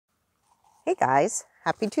Hey guys,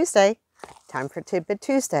 happy Tuesday. Time for Tidbit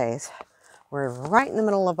Tuesdays. We're right in the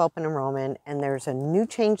middle of open enrollment and there's a new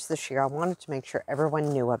change this year I wanted to make sure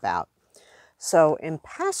everyone knew about. So in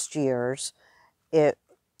past years, if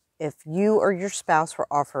you or your spouse were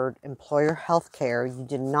offered employer health care, you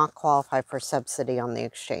did not qualify for subsidy on the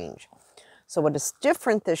exchange. So what is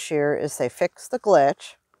different this year is they fixed the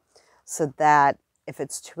glitch so that if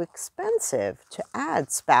it's too expensive to add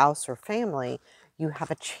spouse or family, you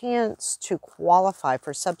have a chance to qualify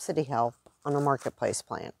for subsidy help on a marketplace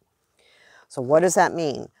plan. So what does that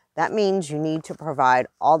mean? That means you need to provide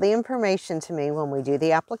all the information to me when we do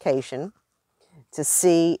the application to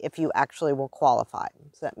see if you actually will qualify.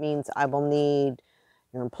 So that means I will need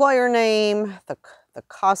your employer name, the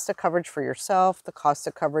cost of coverage for yourself, the cost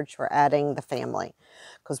of coverage for adding the family,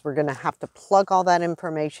 because we're going to have to plug all that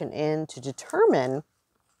information in to determine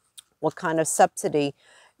what kind of subsidy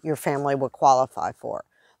your family will qualify for.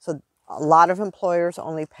 So a lot of employers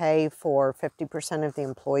only pay for 50% of the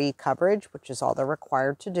employee coverage, which is all they're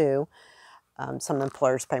required to do. Some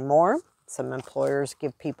employers pay more. Some employers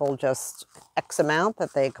give people just X amount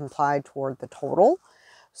that they comply toward the total.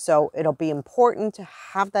 So it'll be important to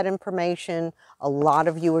have that information. A lot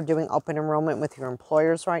of you are doing open enrollment with your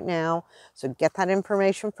employers right now. So get that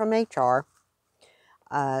information from HR.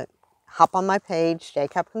 Hop on my page,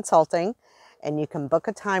 JCAP Consulting, and you can book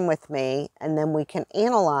a time with me, and then we can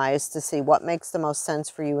analyze to see what makes the most sense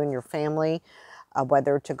for you and your family,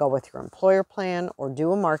 whether to go with your employer plan or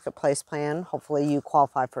do a marketplace plan. Hopefully you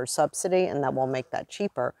qualify for a subsidy, and that will make that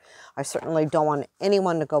cheaper. I certainly don't want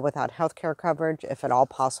anyone to go without health care coverage if at all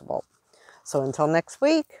possible. So until next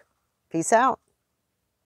week, peace out.